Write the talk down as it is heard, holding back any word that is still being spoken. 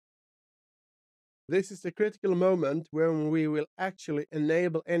This is the critical moment when we will actually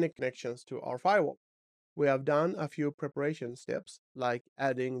enable any connections to our firewall. We have done a few preparation steps, like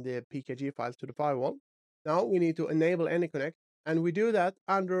adding the PKG files to the firewall. Now we need to enable Anyconnect, and we do that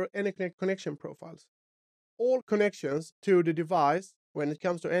under Anyconnect connection profiles. All connections to the device, when it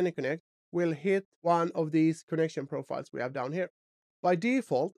comes to Anyconnect, will hit one of these connection profiles we have down here. By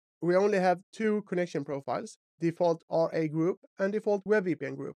default, we only have two connection profiles, default RA group and default web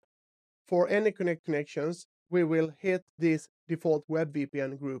VPN group. For Anyconnect connections, we will hit this default web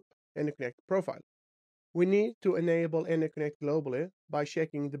VPN group Anyconnect profile. We need to enable Anyconnect globally by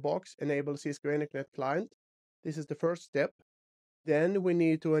checking the box Enable CISCO Anyconnect Client. This is the first step. Then we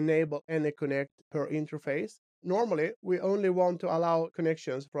need to enable Anyconnect per interface. Normally, we only want to allow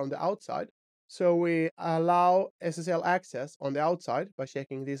connections from the outside. So we allow SSL access on the outside by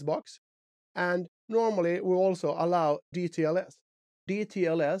checking this box. And normally, we also allow DTLS.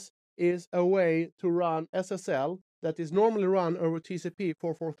 DTLS is a way to run SSL that is normally run over TCP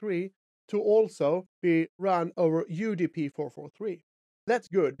 443 to also be run over UDP 443. That's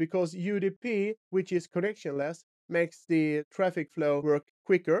good because UDP, which is connectionless, makes the traffic flow work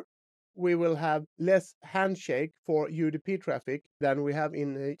quicker. We will have less handshake for UDP traffic than we have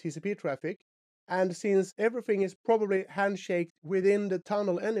in TCP traffic. And since everything is probably handshaked within the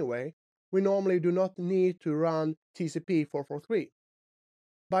tunnel anyway, we normally do not need to run TCP 443.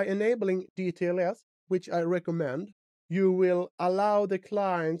 By enabling DTLS, which I recommend, you will allow the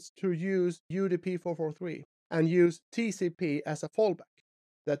clients to use UDP 443 and use TCP as a fallback.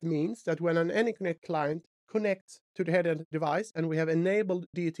 That means that when an Anyconnect client connects to the headend device and we have enabled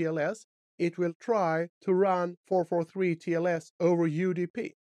DTLS, it will try to run 443 TLS over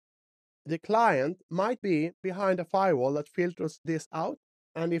UDP. The client might be behind a firewall that filters this out,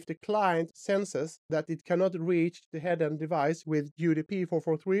 and if the client senses that it cannot reach the headend device with UDP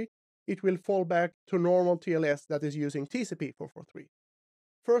 443, it will fall back to normal TLS that is using TCP 443.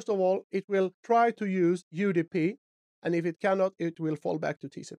 First of all, it will try to use UDP, and if it cannot, it will fall back to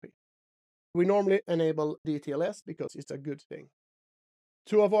TCP. We normally enable DTLS because it's a good thing.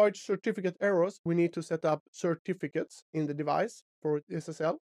 To avoid certificate errors, we need to set up certificates in the device for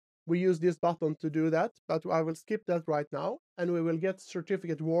SSL. We use this button to do that, but I will skip that right now, and we will get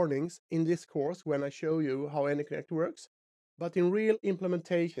certificate warnings in this course when I show you how Anyconnect works. But in real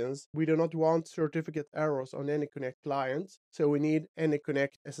implementations, we do not want certificate errors on Anyconnect clients, so we need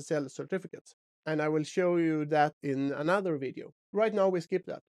Anyconnect SSL certificates. And I will show you that in another video. Right now, we skip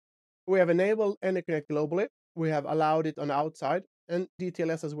that. We have enabled Anyconnect globally, we have allowed it on the outside, and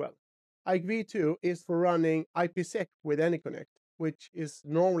DTLS as well. IPv2 is for running IPsec with Anyconnect, which is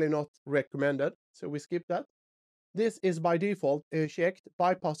normally not recommended, so we skip that. This is by default a checked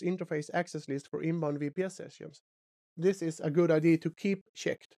bypass interface access list for inbound VPS sessions. This is a good idea to keep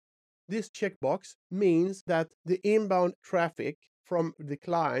checked. This checkbox means that the inbound traffic from the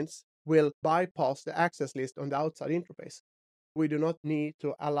clients will bypass the access list on the outside interface. We do not need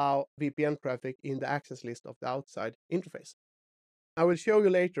to allow VPN traffic in the access list of the outside interface. I will show you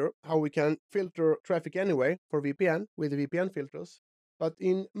later how we can filter traffic anyway for VPN with the VPN filters, but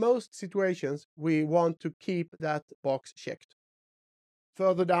in most situations we want to keep that box checked.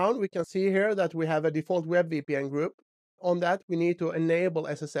 Further down, we can see here that we have a default web VPN group. On that, we need to enable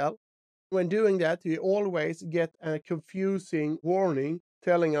SSL. When doing that, we always get a confusing warning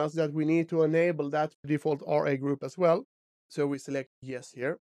telling us that we need to enable that default RA group as well. So we select yes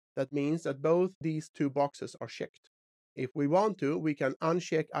here. That means that both these two boxes are checked. If we want to, we can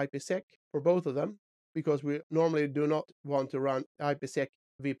uncheck IPsec for both of them, because we normally do not want to run IPsec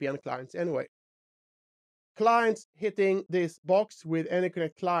VPN clients anyway. Clients hitting this box with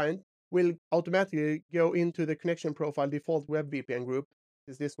Anyconnect client will automatically go into the connection profile default web VPN group.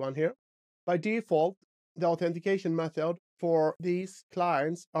 Is this one here. By default, the authentication method for these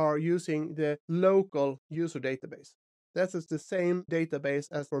clients are using the local user database. That is the same database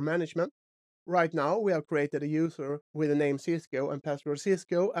as for management. Right now, we have created a user with the name Cisco and password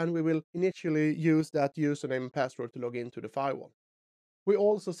Cisco, and we will initially use that username and password to log into the firewall. We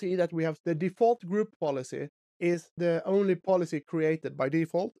also see that we have the default group policy is the only policy created by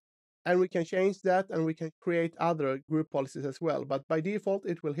default, and we can change that and we can create other group policies as well, but by default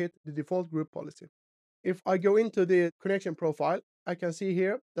it will hit the default group policy. If I go into the connection profile, I can see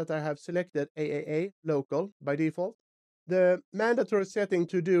here that I have selected AAA local by default. The mandatory setting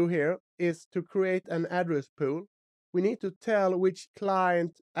to do here is to create an address pool. We need to tell which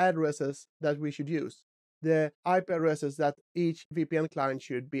client addresses that we should use, the IP addresses that each VPN client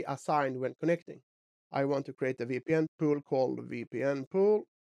should be assigned when connecting. I want to create a VPN pool called VPN pool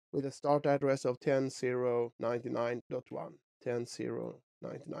with a start address of 10.0.99.1,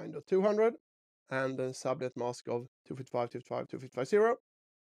 10.0.99.200. and then subnet mask of 255.255.250.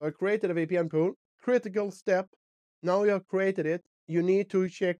 I created a VPN pool. Critical step. Now you have created it. You need to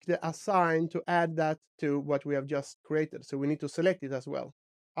check the assign to add that to what we have just created. So we need to select it as well.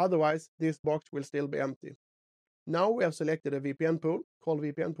 Otherwise, this box will still be empty. Now we have selected a VPN pool called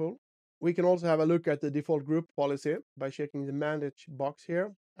VPN pool. We can also have a look at the default group policy by checking the manage box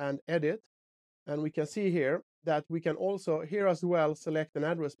here and edit. And we can see here that we can also here as well select an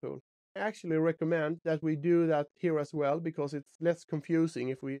address pool. I actually recommend that we do that here as well because it's less confusing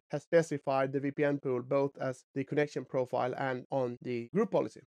if we have specified the VPN pool both as the connection profile and on the group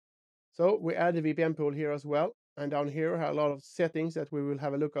policy. So we add the VPN pool here as well. And down here are a lot of settings that we will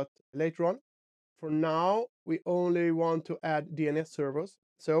have a look at later on. For now, we only want to add DNS servers.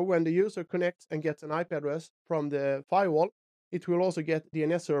 So when the user connects and gets an IP address from the firewall, it will also get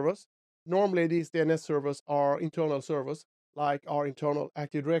DNS servers. Normally, these DNS servers are internal servers, like our internal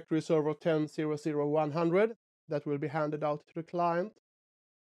Active Directory server 10.0.0.100 that will be handed out to the client.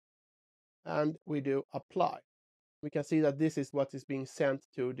 And we do apply. We can see that this is what is being sent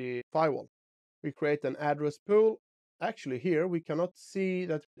to the firewall. We create an address pool. Actually, here we cannot see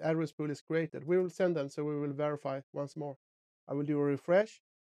that address pool is created. We will send them, so we will verify once more. I will do a refresh.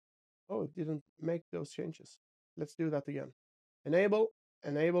 Oh, it didn't make those changes. Let's do that again. Enable,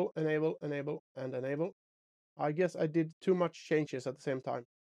 enable, enable, enable, and enable. I guess I did too much changes at the same time.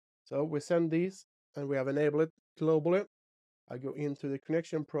 So we send these, and we have enabled it globally. I go into the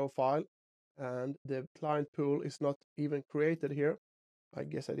connection profile, and the client pool is not even created here. I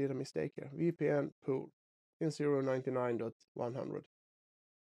guess I did a mistake here. VPN pool in 0.99.100.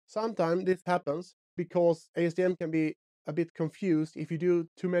 Sometimes this happens because ASDM can be a bit confused if you do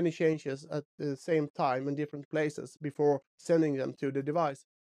too many changes at the same time in different places before sending them to the device.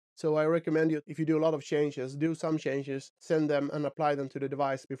 So I recommend you, if you do a lot of changes, do some changes, send them and apply them to the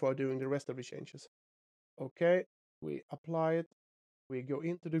device before doing the rest of the changes. Okay, we apply it. We go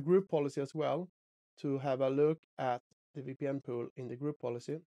into the group policy as well to have a look at the VPN pool in the group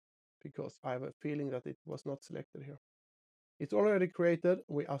policy, because I have a feeling that it was not selected here. It's already created.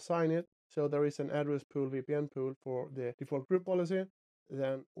 We assign it. So there is an address pool, VPN pool for the default group policy.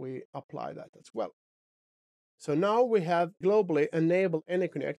 Then we apply that as well. So now we have globally enabled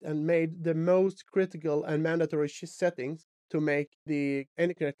Anyconnect and made the most critical and mandatory settings to make the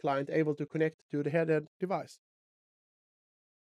Anyconnect client able to connect to the headend device.